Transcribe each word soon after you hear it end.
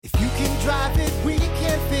drive it, we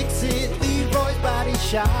can fix it. Leroy's Body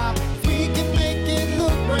Shop. We can make it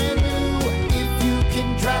look brand new. If you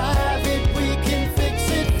can drive it, we can fix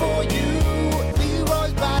it for you.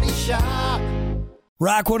 Leroy's Body Shop.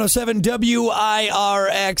 Rock 107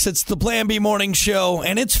 WIRX. It's the Plan B Morning Show,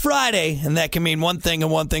 and it's Friday, and that can mean one thing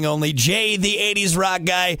and one thing only. Jay, the 80s rock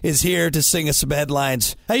guy, is here to sing us some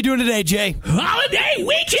headlines. How you doing today, Jay? Holiday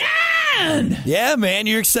weekend! Yeah, man,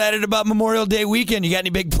 you're excited about Memorial Day weekend. You got any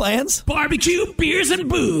big plans? Barbecue, beers, and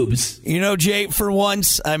boobs. You know, Jay, for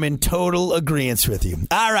once, I'm in total agreement with you.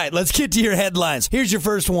 All right, let's get to your headlines. Here's your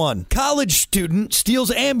first one. College student steals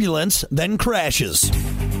ambulance, then crashes.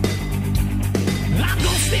 I'm gonna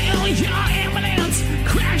steal your ambulance,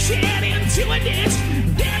 crash it into a ditch,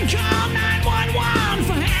 then call 911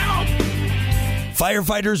 for help.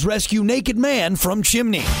 Firefighters rescue naked man from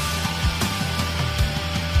chimney.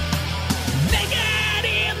 Naked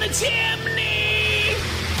in the chimney.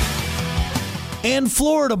 And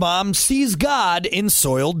Florida mom sees God in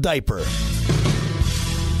soiled diaper.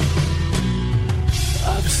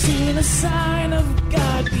 I've seen a sign of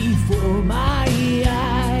God before my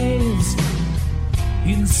eyes.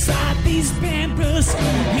 Inside these pampers,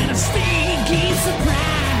 and a stinky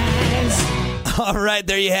surprise. All right,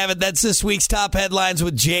 there you have it. That's this week's top headlines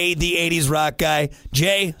with Jay, the 80s rock guy.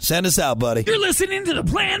 Jay, send us out, buddy. You're listening to the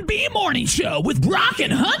Plan B Morning Show with Brock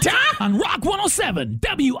and Hunter on Rock 107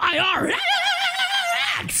 WIRX.